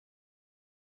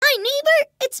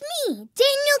neighbor, it's me,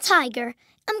 Daniel Tiger.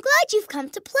 I'm glad you've come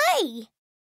to play.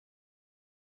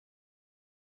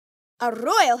 A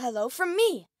royal hello from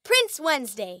me, Prince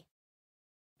Wednesday.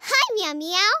 Hi, Meow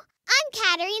Meow. I'm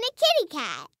Katerina Kitty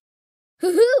Cat.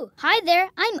 Hoo-hoo! Hi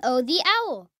there, I'm O the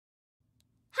Owl.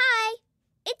 Hi,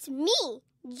 it's me,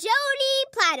 Jody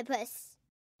Platypus.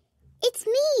 It's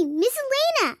me, Miss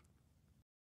Elena.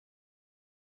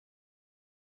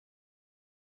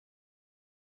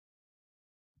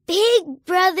 Big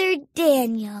Brother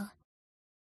Daniel.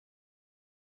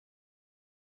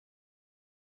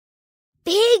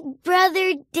 Big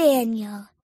Brother Daniel.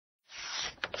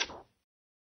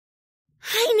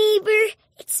 Hi, neighbor.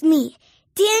 It's me,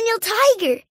 Daniel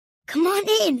Tiger. Come on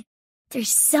in. There's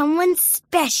someone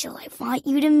special I want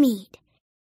you to meet.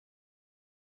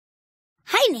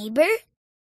 Hi, neighbor.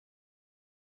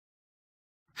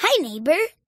 Hi, neighbor.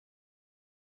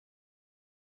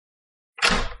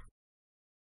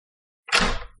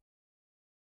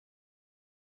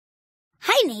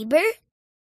 Hi, neighbor.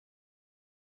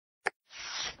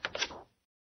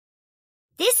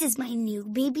 This is my new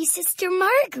baby sister,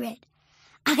 Margaret.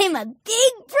 I'm a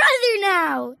big brother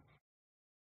now.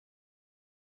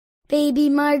 Baby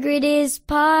Margaret is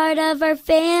part of our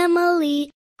family.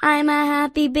 I'm a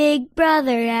happy big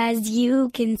brother, as you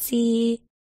can see.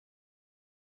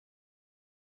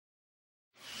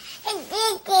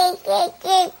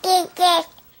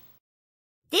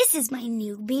 This is my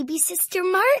new baby sister,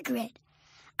 Margaret.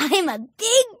 I'm a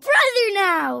big brother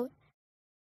now.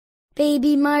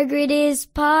 Baby Margaret is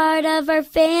part of our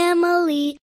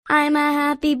family. I'm a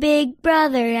happy big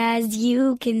brother, as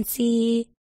you can see.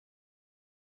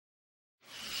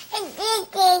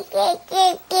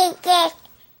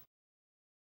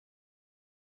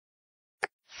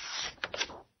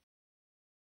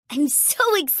 I'm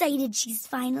so excited she's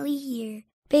finally here.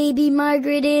 Baby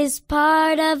Margaret is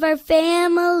part of our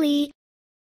family.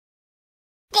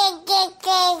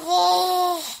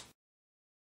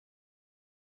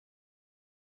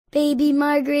 Baby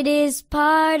Margaret is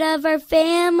part of our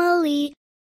family.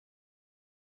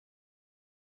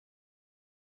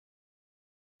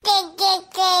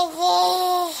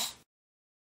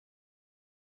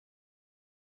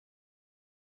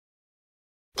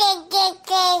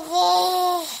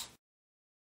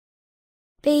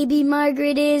 Baby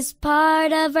Margaret is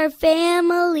part of our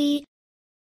family.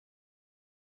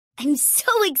 I'm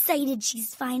so excited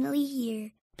she's finally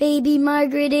here. Baby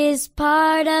Margaret is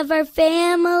part of our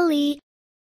family.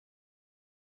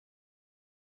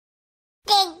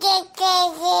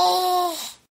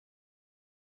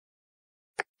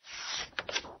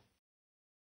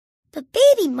 But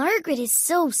baby Margaret is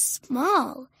so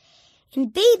small,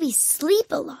 and babies sleep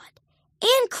a lot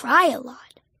and cry a lot.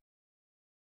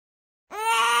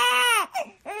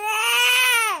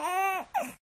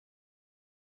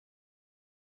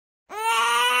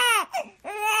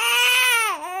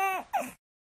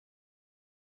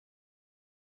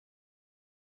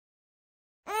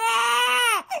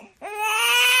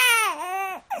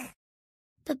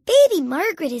 But baby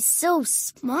Margaret is so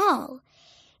small,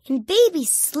 and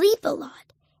babies sleep a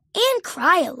lot and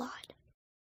cry a lot.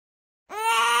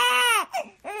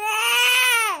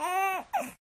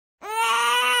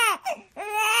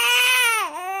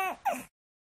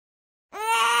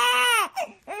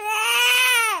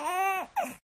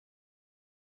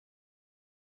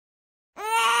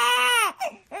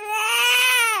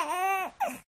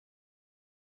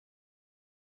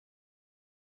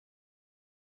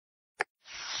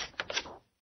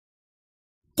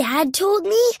 Dad told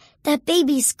me that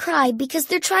babies cry because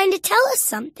they're trying to tell us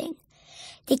something.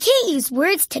 They can't use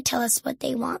words to tell us what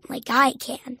they want like I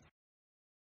can.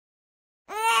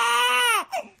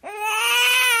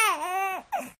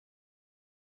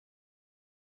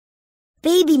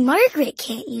 Baby Margaret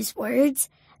can't use words,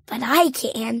 but I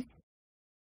can.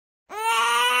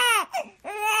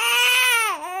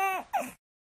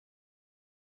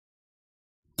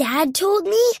 Dad told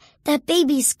me that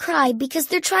babies cry because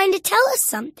they're trying to tell us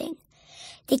something.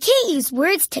 They can't use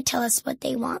words to tell us what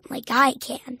they want like I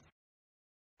can.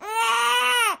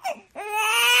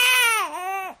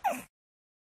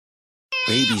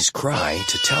 Babies cry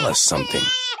to tell us something.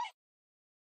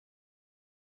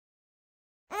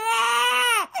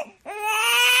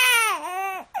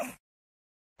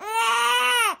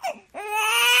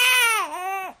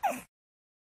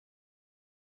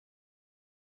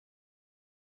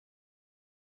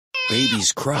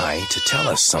 Babies cry to tell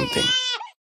us something.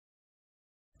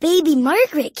 Baby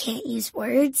Margaret can't use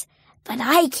words, but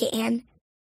I can.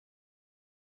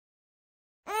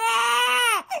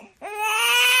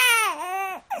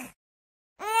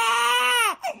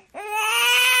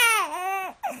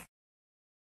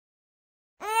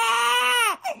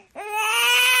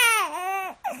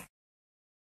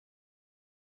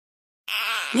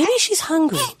 Maybe she's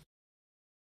hungry.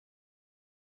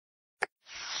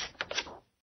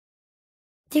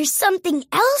 There's something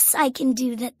else I can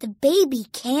do that the baby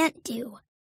can't do.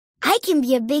 I can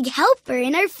be a big helper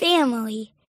in our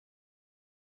family.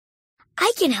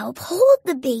 I can help hold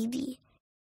the baby.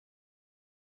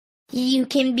 You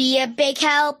can be a big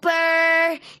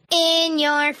helper in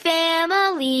your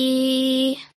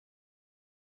family.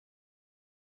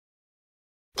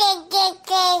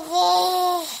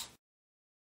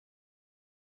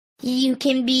 You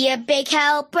can be a big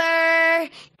helper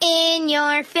in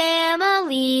your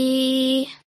family.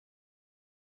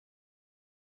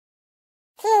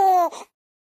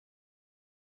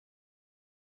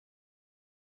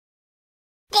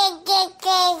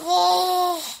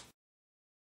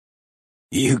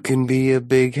 You can be a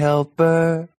big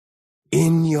helper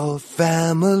in your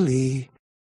family.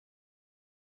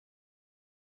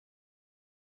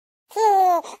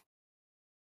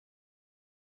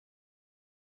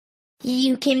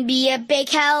 You can be a big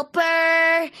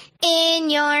helper in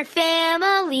your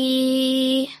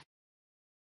family.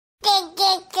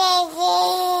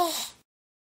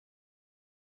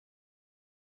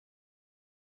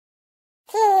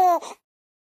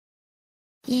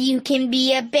 You can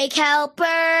be a big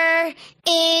helper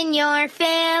in your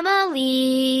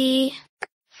family.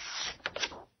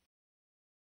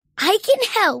 I can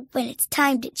help when it's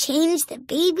time to change the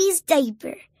baby's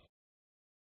diaper.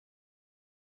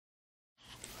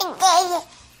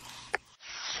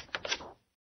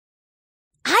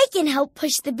 I can help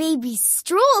push the baby's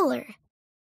stroller.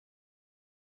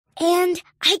 And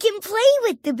I can play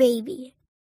with the baby.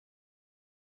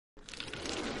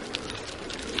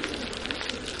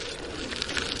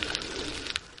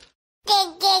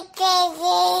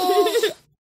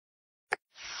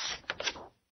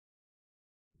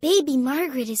 Baby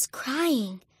Margaret is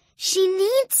crying. She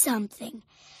needs something.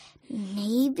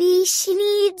 Maybe she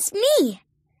needs me,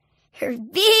 her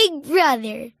big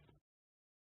brother.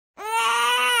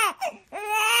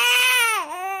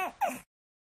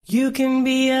 You can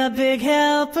be a big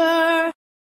helper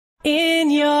in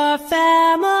your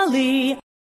family.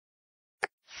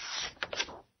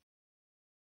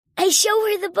 I show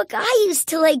her the book I used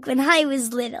to like when I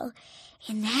was little,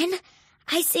 and then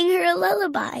I sing her a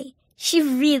lullaby. She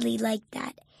really liked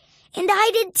that, and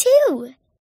I did too.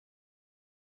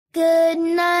 Good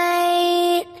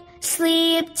night,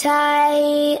 sleep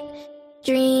tight,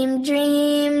 dream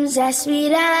dreams as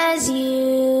sweet as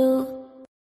you.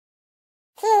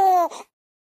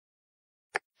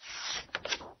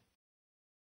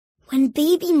 When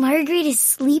baby Margaret is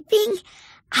sleeping,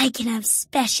 I can have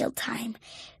special time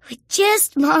with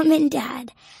just Mom and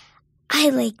Dad. I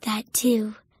like that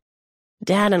too.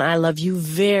 Dad and I love you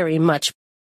very much.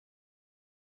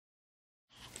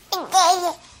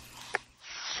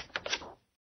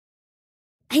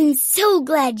 I'm so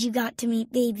glad you got to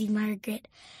meet baby Margaret.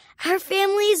 Our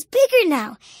family is bigger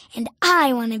now, and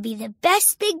I want to be the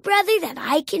best big brother that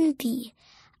I can be.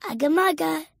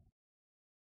 Agamaga.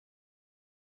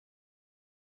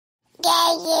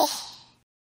 Yeah.